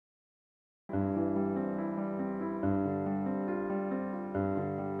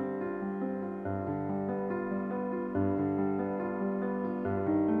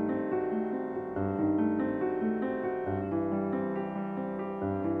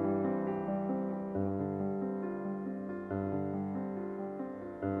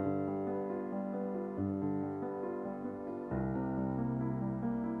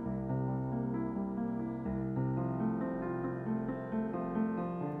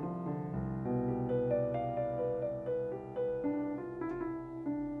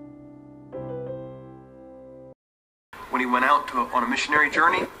when he went out on a missionary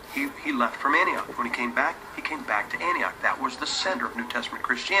journey, he left from Antioch. When he came back to Antioch. That was the center of New Testament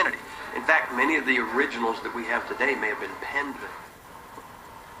Christianity. In fact, many of the originals that we have today may have been penned there.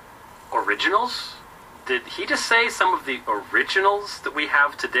 Originals? Did he just say some of the originals that we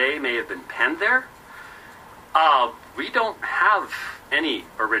have today may have been penned there? We don't have any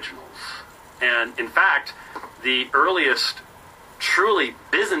originals. And in fact, the earliest truly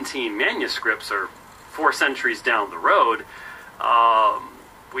Byzantine manuscripts are 4 centuries down the road.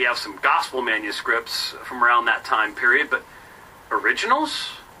 We have some gospel manuscripts from around that time period, but originals?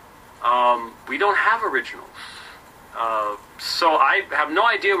 We don't have originals. So I have no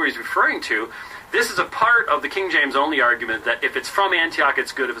idea what he's referring to. This is a part of the King James only argument that if it's from Antioch,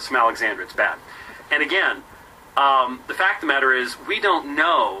 it's good. If it's from Alexandria, it's bad. And again, the fact of the matter is, we don't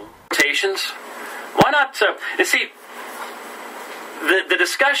know quotations. Why not? You see, the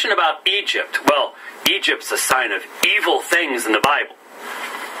discussion about Egypt, well, Egypt's a sign of evil things in the Bible.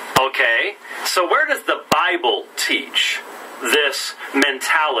 Okay, so where does the Bible teach this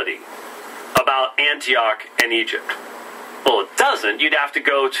mentality about Antioch and Egypt? Well, it doesn't. You'd have to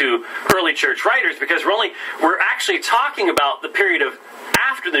go to early church writers, because we're actually talking about the period of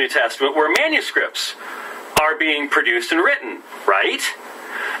after the New Testament where manuscripts are being produced and written, right?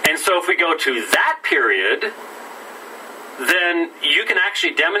 And so if we go to that period, then you can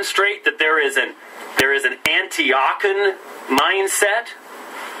actually demonstrate that there is an Antiochian mindset.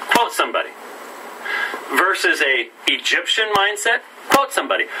 Quote somebody. Versus a Egyptian mindset. Quote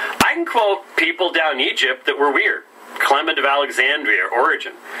somebody. I can quote people down in Egypt that were weird. Clement of Alexandria,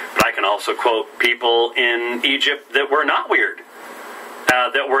 Origen. But I can also quote people in Egypt that were not weird.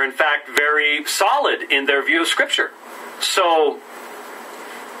 That were in fact very solid in their view of Scripture. So,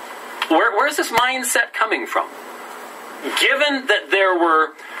 where's this mindset coming from? Given that there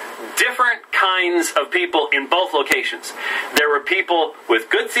were different kinds of people in both locations. There were people with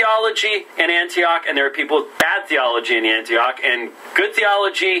good theology in Antioch, and there were people with bad theology in Antioch, and good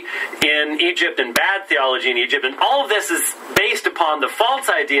theology in Egypt and bad theology in Egypt. And all of this is based upon the false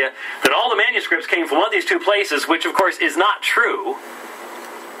idea that all the manuscripts came from one of these two places, which of course is not true.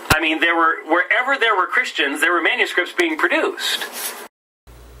 I mean, wherever there were Christians, there were manuscripts being produced.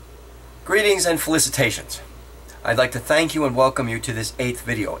 Greetings and felicitations. I'd like to thank you and welcome you to this 8th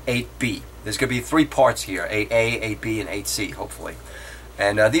video, 8B. There's going to be 3 parts here, 8A, 8B, and 8C, hopefully.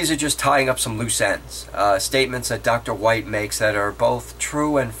 And these are just tying up some loose ends. Statements that Dr. White makes that are both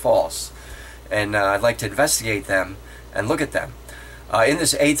true and false. And I'd like to investigate them and look at them. In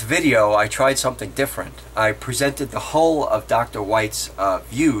this 8th video, I tried something different. I presented the whole of Dr. White's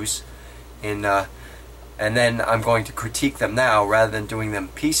views, and then I'm going to critique them now rather than doing them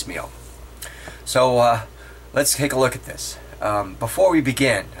piecemeal. So, let's take a look at this. Before we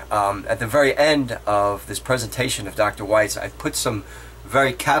begin, at the very end of this presentation of Dr. White's, I put some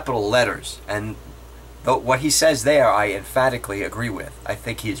very capital letters, and what he says there I emphatically agree with. I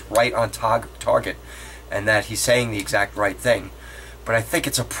think he's right on target, and that he's saying the exact right thing. But I think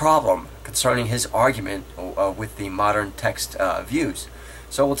it's a problem concerning his argument with the modern text views.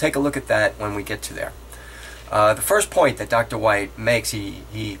 So we'll take a look at that when we get to there. The first point that Dr. White makes,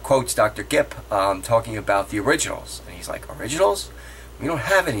 he quotes Dr. Gipp talking about the originals. And he's like, originals? We don't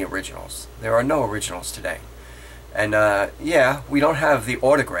have any originals. There are no originals today. And yeah, we don't have the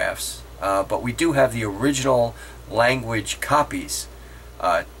autographs, but we do have the original language copies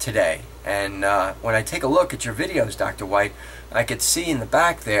today. And when I take a look at your videos, Dr. White, I could see in the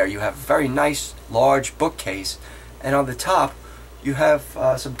back there you have a very nice large bookcase, and on the top you have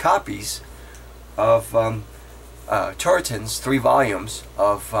some copies of Turretin's 3 volumes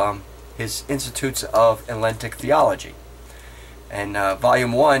of his Institutes of Atlantic Theology. And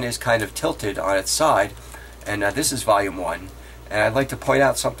volume 1 is kind of tilted on its side, and this is volume 1. And I'd like to point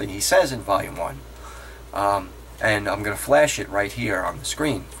out something he says in volume 1. And I'm going to flash it right here on the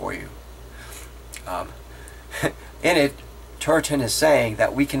screen for you. In it, Turretin is saying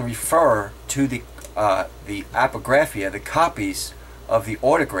that we can refer to the apographia, the copies of the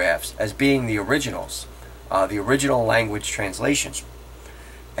autographs, as being the originals. The original language translations.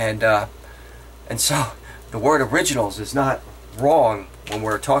 And so the word originals is not wrong when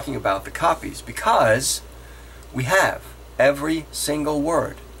we're talking about the copies, because we have every single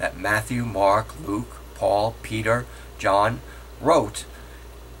word that Matthew, Mark, Luke, Paul, Peter, John wrote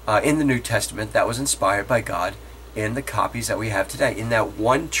in the New Testament that was inspired by God in the copies that we have today. In that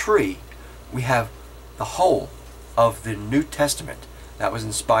one tree, we have the whole of the New Testament that was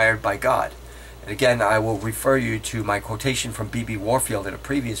inspired by God. And again, I will refer you to my quotation from B.B. Warfield in a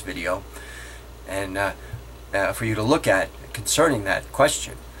previous video, and for you to look at concerning that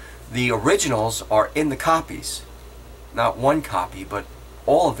question. The originals are in the copies, not one copy, but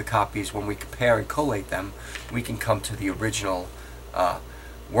all of the copies, when we compare and collate them, we can come to the original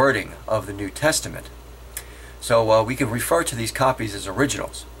wording of the New Testament. So we can refer to these copies as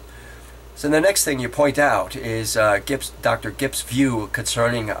originals. So the next thing you point out is Dr. Gipp's view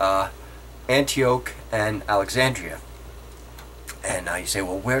concerning Antioch and Alexandria. And you say,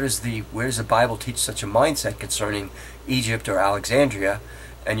 well, where does the Bible teach such a mindset concerning Egypt or Alexandria?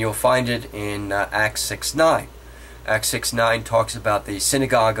 And you'll find it in Acts 6:9. Acts 6:9 talks about the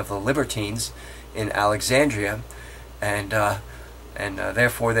synagogue of the Libertines in Alexandria, and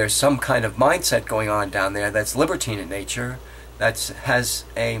therefore there's some kind of mindset going on down there that's libertine in nature, that has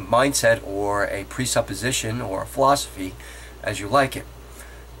a mindset or a presupposition or a philosophy, as you like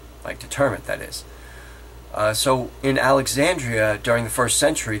to term it, that is. So in Alexandria during the first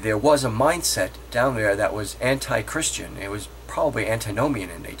century, there was a mindset down there that was anti-Christian. It was probably antinomian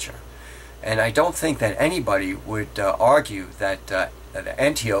in nature. And I don't think that anybody would argue that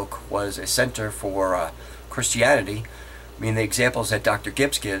Antioch was a center for Christianity. I mean, the examples that Dr.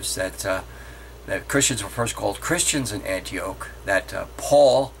 Gibbs gives, that Christians were first called Christians in Antioch, that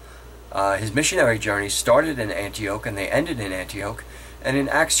Paul, his missionary journey started in Antioch and they ended in Antioch, and in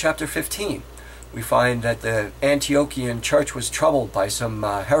Acts chapter 15, we find that the Antiochian church was troubled by some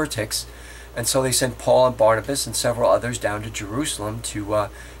heretics, and so they sent Paul and Barnabas and several others down to Jerusalem to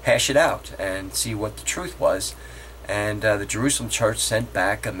hash it out and see what the truth was. And the Jerusalem church sent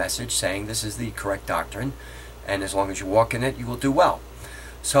back a message saying this is the correct doctrine, and as long as you walk in it, you will do well.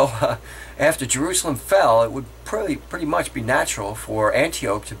 So after Jerusalem fell, it would pretty much be natural for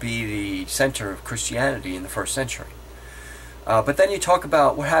Antioch to be the center of Christianity in the first century. But then you talk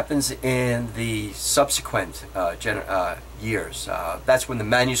about what happens in the subsequent years. That's when the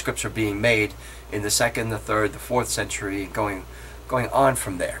manuscripts are being made in the 2nd, the 3rd, the 4th century, going on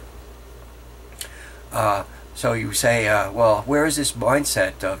from there. So you say, well, where is this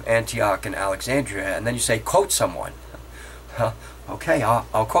mindset of Antioch and Alexandria? And then you say, quote someone. Okay,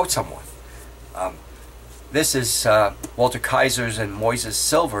 I'll quote someone. This is Walter Kaiser's and Moises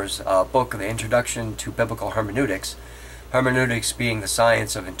Silver's book, The Introduction to Biblical Hermeneutics. Hermeneutics being the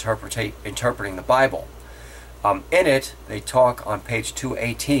science of interpreting the Bible. In it, they talk on page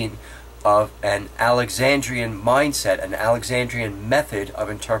 218 of an Alexandrian mindset, an Alexandrian method of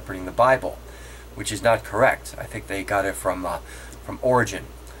interpreting the Bible, which is not correct. I think they got it from Origen.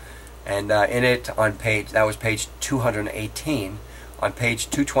 And in it, on that was page 218. On page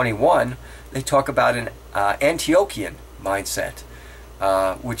 221, they talk about an Antiochian mindset,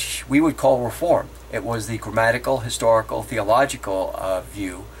 which we would call Reformed. It was the grammatical, historical, theological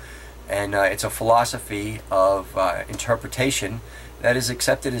view, and it's a philosophy of interpretation that is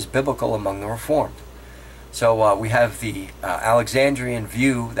accepted as biblical among the Reformed. So we have the Alexandrian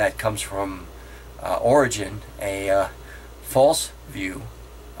view that comes from Origen, a false view,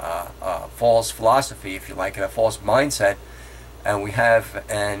 false philosophy, if you like it, a false mindset, and we have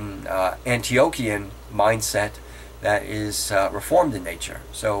an Antiochian mindset that is Reformed in nature.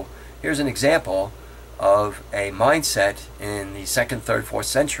 So here's an example of a mindset in the 2nd, 3rd, 4th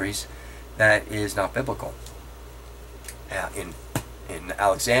centuries that is not biblical in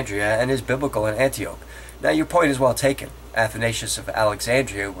Alexandria and is biblical in Antioch. Now your point is well taken. Athanasius of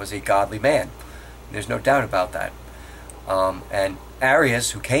Alexandria was a godly man. There's no doubt about that. And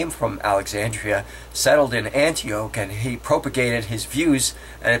Arius, who came from Alexandria, settled in Antioch, and he propagated his views,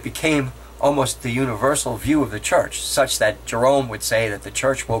 and it became almost the universal view of the church, such that Jerome would say that the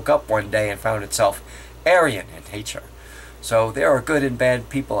church woke up one day and found itself Arian in nature. So there are good and bad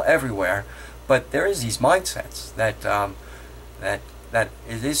people everywhere, but there is these mindsets that that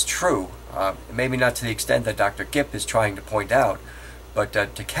it is true. Maybe not to the extent that Dr. Gipp is trying to point out, but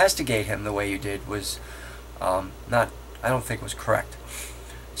to castigate him the way you did was I don't think was correct.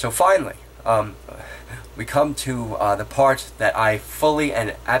 So finally, we come to the part that I fully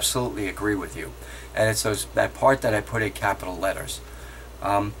and absolutely agree with you, and it's that part that I put in capital letters.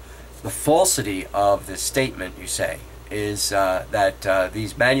 The falsity of this statement, you say, is that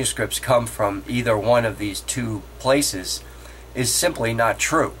these manuscripts come from either one of these two places is simply not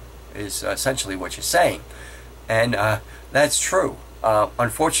true, is essentially what you're saying. And that's true.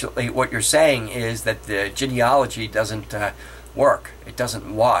 Unfortunately, what you're saying is that the genealogy doesn't work. It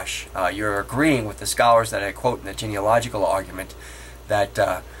doesn't wash. You're agreeing with the scholars that I quote in the genealogical argument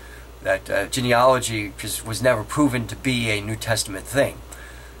that genealogy just was never proven to be a New Testament thing.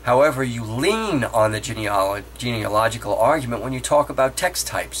 However, you lean on the genealogical argument when you talk about text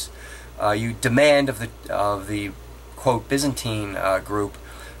types. You demand of the quote Byzantine group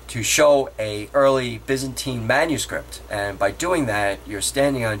to show a early Byzantine manuscript, and by doing that you're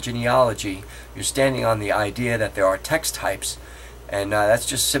standing on genealogy, you're standing on the idea that there are text types, and that's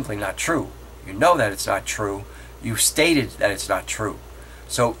just simply not true. You know that it's not true. You've stated that it's not true.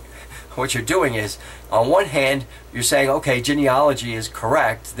 So what you're doing is, on one hand, you're saying, okay, genealogy is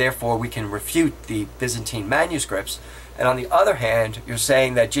correct, therefore we can refute the Byzantine manuscripts, and on the other hand, you're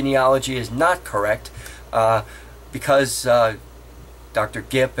saying that genealogy is not correct because Dr.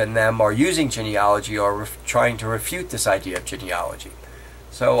 Gipp and them are using genealogy or trying to refute this idea of genealogy.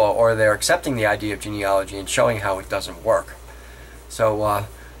 So, or they're accepting the idea of genealogy and showing how it doesn't work. So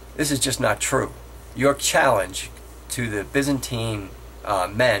this is just not true. Your challenge to the Byzantine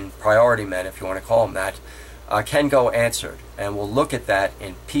men, priority men if you want to call them that, can go answered. And we'll look at that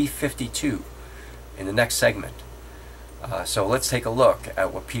in P52 in the next segment. So let's take a look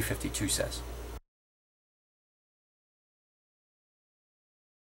at what P52 says.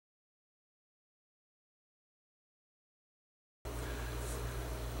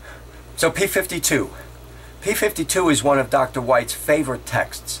 So P52. P52 is one of Dr. White's favorite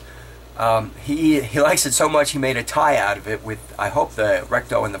texts. He likes it so much he made a tie out of it with, I hope, the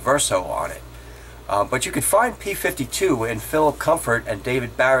recto and the verso on it. But you can find P52 in Philip Comfort and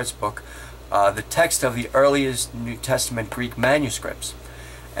David Barrett's book, the text of the earliest New Testament Greek manuscripts.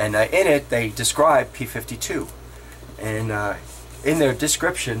 And in it they describe P52. And in their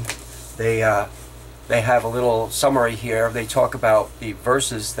description they have a little summary here. They talk about the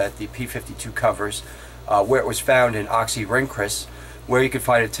verses that the P52 covers, where it was found in Oxyrhynchus, where you can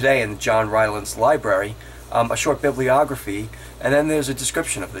find it today in John Ryland's library, a short bibliography, and then there's a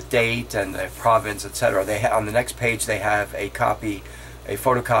description of the date and the province, etc. On the next page they have a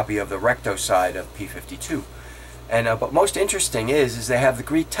photocopy of the recto side of P52. And but most interesting is they have the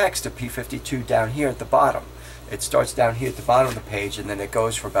Greek text of P52 down here at the bottom. It starts down here at the bottom of the page, and then it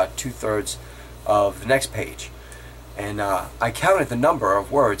goes for about 2/3 of the next page. And I counted the number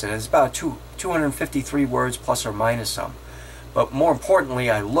of words, and it's about 253 words plus or minus some. But more importantly,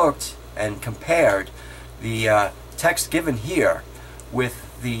 I looked and compared the text given here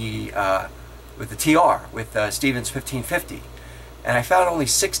with the TR, with Stephen's 1550. And I found only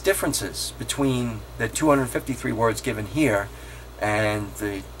 6 differences between the 253 words given here and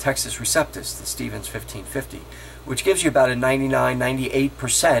the Textus Receptus, the Stephen's 1550, which gives you about a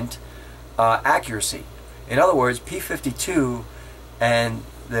 99–98% accuracy. In other words, P52 and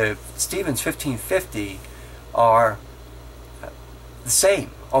the Stephen's 1550 are the same,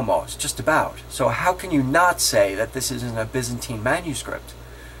 almost, just about. So how can you not say that this isn't a Byzantine manuscript?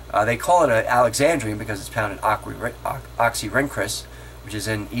 They call it an Alexandrian because it's found in Oxyrhynchus, which is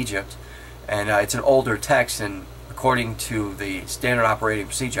in Egypt, and it's an older text, and according to the standard operating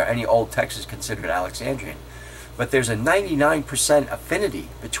procedure, any old text is considered Alexandrian. But there's a 99% affinity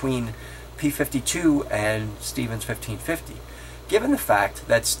between P52 and Stephen's 1550. Given the fact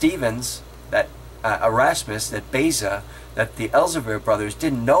that Stephen's, that Erasmus, that Beza, that the Elzevir brothers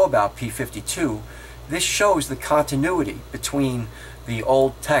didn't know about P52, this shows the continuity between the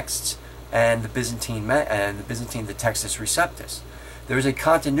old texts and the Byzantine, the Textus Receptus. There is a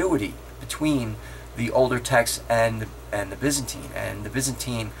continuity between the older texts and the Byzantine, and the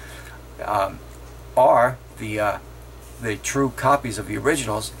Byzantine are the true copies of the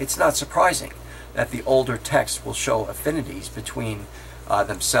originals. It's not surprising that the older texts will show affinities between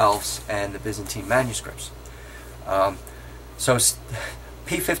themselves and the Byzantine manuscripts. So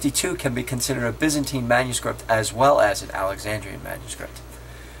P52 can be considered a Byzantine manuscript as well as an Alexandrian manuscript.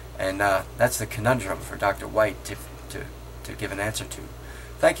 And that's the conundrum for Dr. White to give an answer to.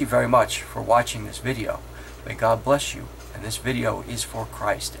 Thank you very much for watching this video. May God bless you. And this video is for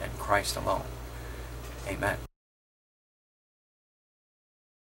Christ and Christ alone. Amen.